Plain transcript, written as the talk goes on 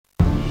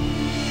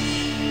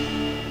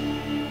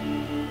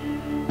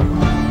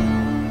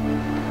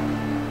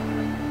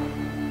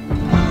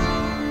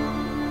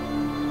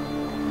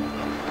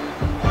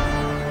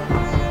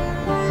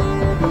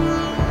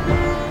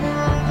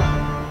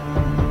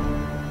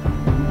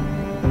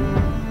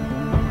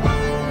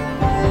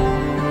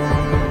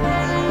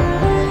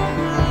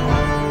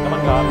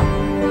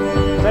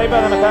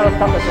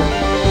Come listen.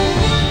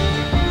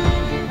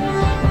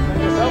 And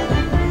yourself.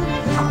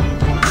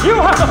 You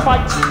have to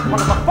fight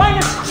one of the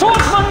finest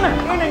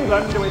swordsmen in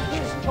England with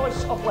his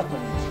choice of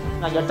weapons.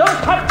 Now, you don't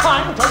have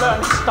time to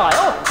learn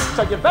style,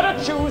 so you better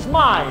choose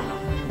mine.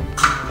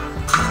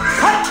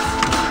 Cut!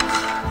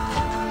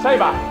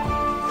 Saber.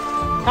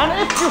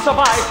 And if you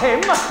survive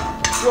him,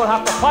 you'll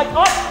have to fight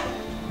off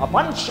a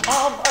bunch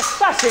of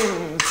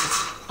assassins.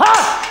 Ha!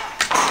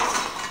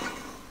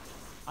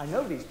 I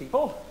know these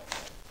people.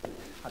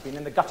 I've been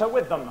in the gutter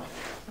with them.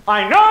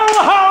 I know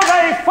how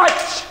they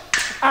fight,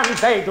 and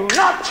they do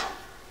not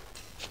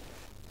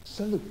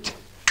salute.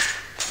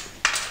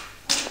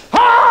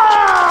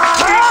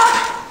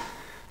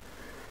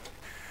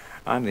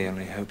 I'm the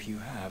only hope you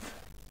have.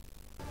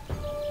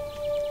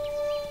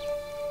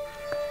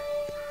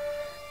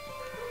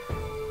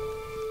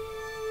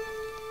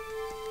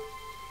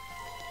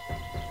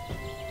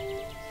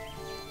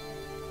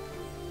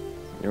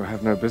 You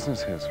have no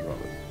business here, Sir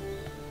Robert.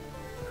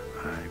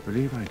 I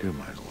believe I do,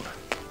 my lord.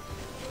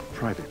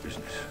 Private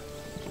business.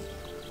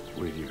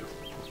 With you.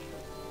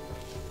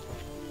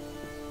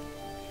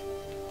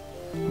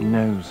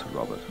 No, Sir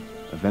Robert.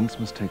 Events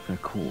must take their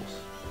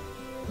course.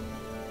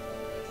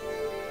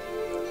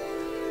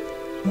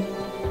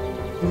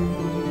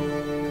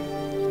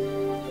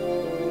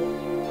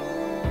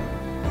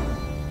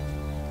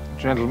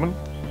 Gentlemen?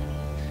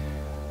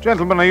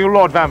 Gentlemen, are you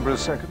Lord Vanbragh's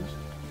seconds?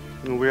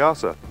 We are,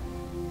 sir.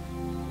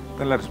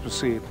 Then let us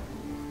proceed.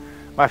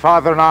 My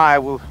father and I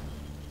will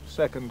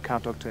second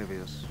Count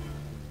Octavius.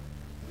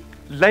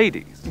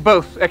 Ladies?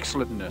 Both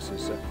excellent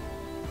nurses, sir.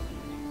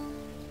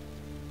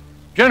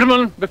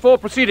 Gentlemen, before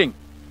proceeding,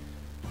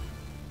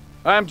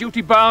 I am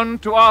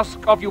duty-bound to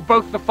ask of you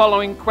both the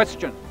following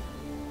question.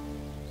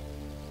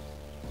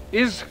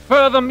 Is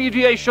further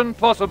mediation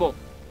possible?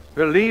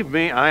 Believe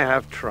me, I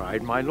have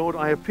tried. My lord,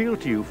 I appeal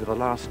to you for the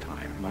last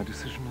time. My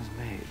decision is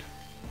made.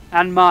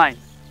 And mine.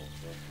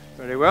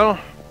 Very well.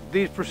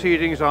 These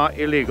proceedings are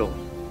illegal.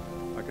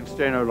 I can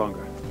stay no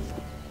longer.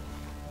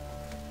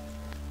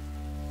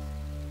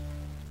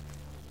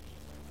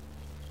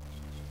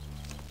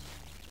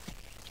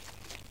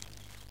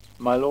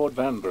 My Lord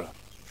Vanbrugh,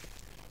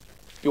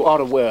 you are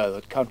aware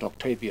that Count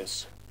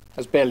Octavius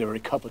has barely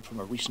recovered from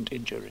a recent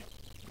injury.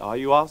 Are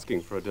you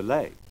asking for a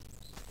delay?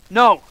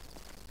 No.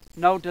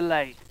 No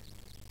delay.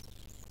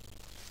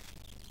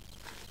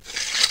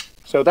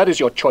 So that is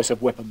your choice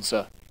of weapon,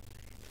 sir.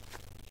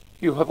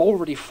 You have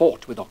already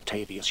fought with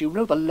Octavius. You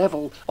know the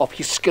level of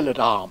his skill at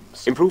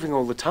arms. Improving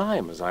all the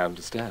time, as I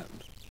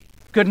understand.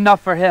 Good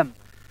enough for him.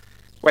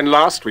 When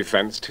last we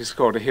fenced, he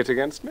scored a hit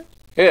against me.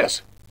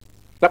 Yes.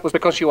 That was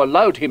because you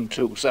allowed him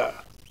to, sir.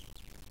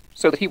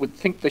 So that he would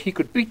think that he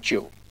could beat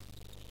you.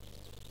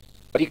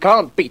 But he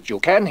can't beat you,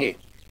 can he?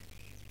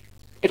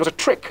 It was a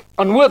trick,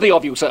 unworthy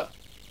of you, sir.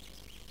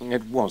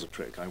 It was a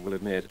trick, I will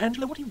admit.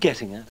 Angelo, what are you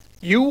getting at?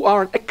 You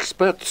are an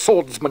expert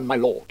swordsman, my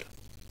lord.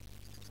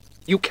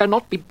 You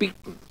cannot be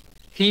beaten.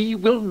 He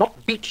will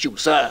not beat you,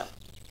 sir.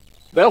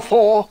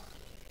 Therefore,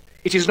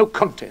 it is no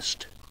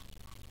contest.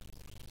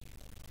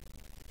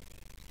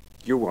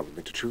 You want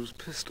me to choose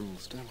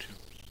pistols, don't you?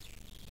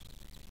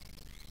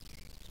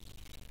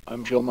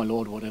 I'm sure, my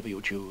lord, whatever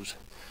you choose,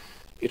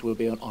 it will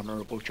be an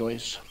honorable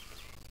choice.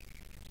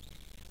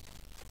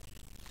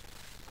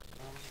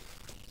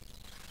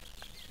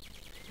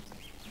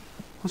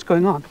 What's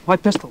going on? Why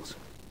pistols?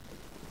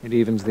 It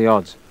evens the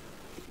odds.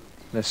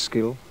 Less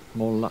skill,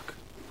 more luck.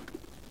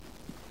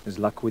 Is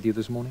luck with you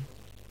this morning?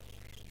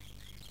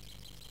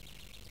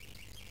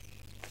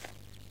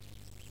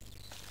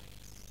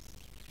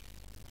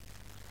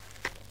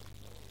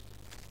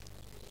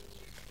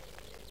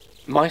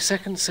 My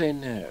seconds say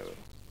no.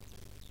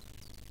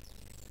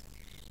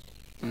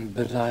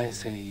 But I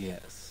say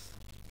yes.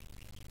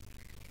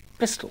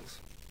 Pistols.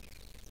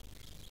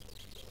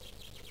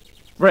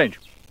 Range.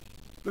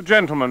 The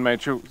gentleman may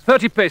choose.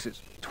 30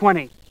 paces.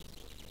 20.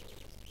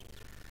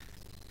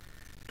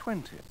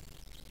 20.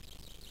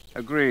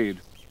 Agreed.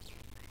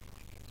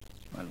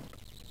 My lord.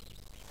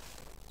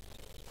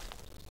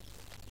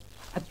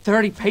 At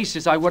 30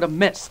 paces, I would have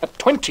missed. At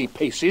 20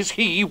 paces,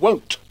 he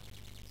won't.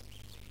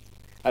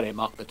 Harry,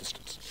 mark the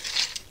distance.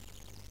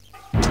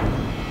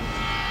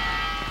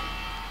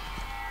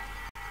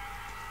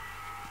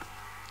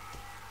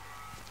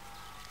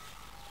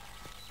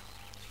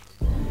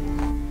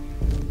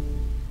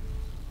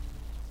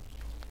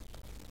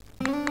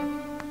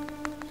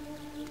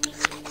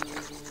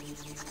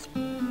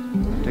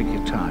 Take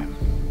your time.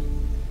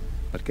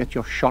 But get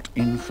your shot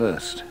in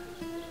first.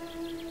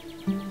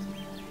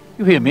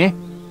 You hear me?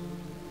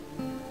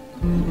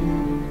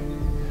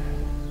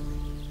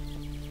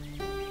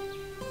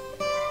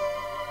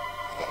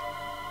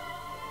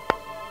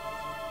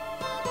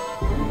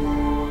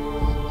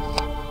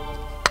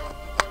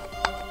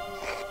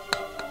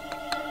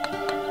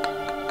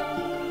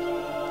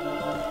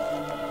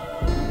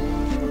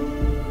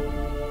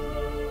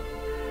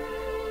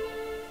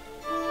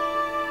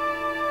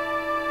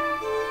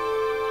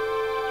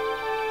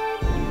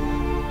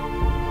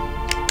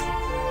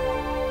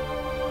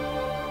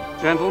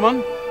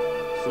 Gentlemen,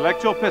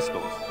 Select your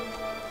pistols.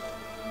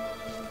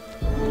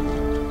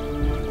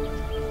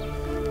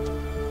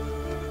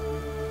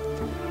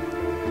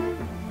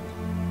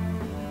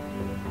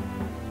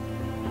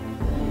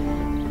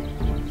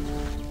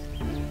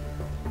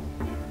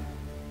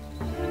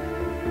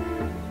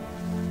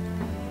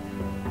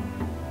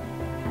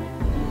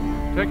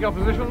 Take your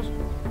positions.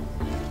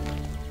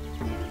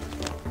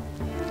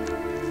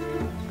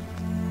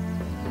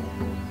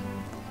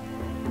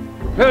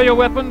 Prepare your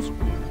weapons.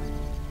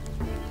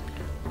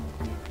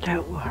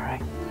 Don't worry.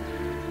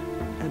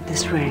 At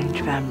this range,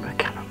 Vanbrugh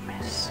cannot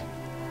miss.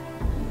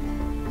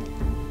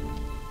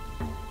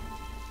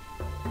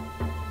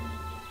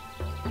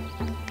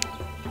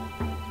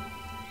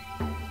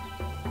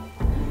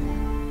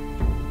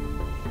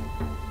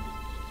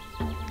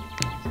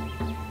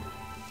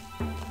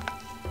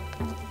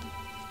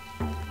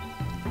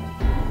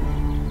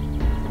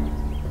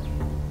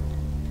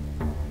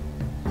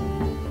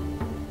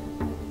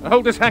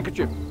 Hold this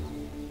handkerchief.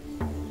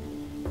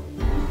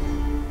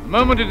 The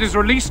moment it is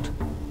released,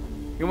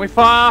 you may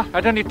fire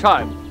at any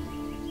time.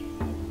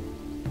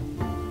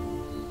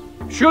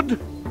 Should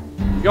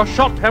your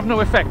shot have no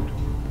effect,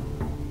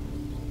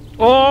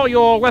 or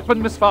your weapon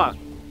misfire,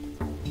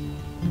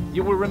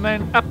 you will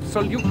remain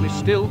absolutely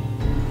still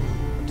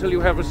until you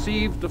have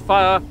received the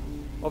fire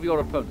of your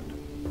opponent.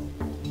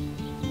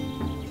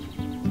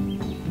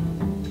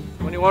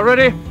 When you are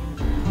ready,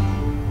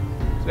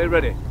 say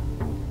ready.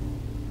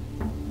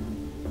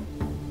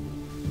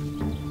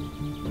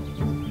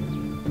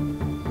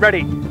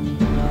 Ready.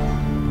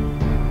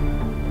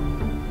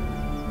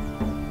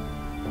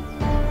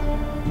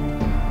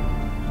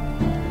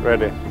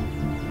 Ready.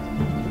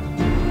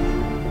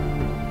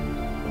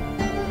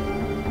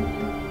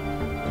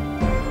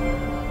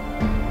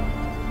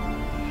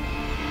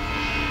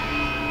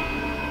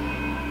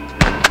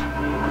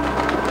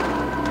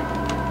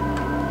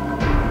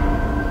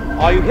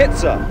 Are you hit,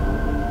 sir?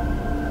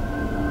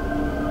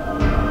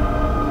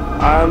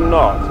 I am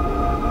not.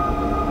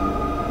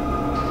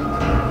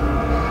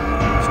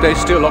 Stay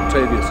still,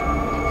 Octavius.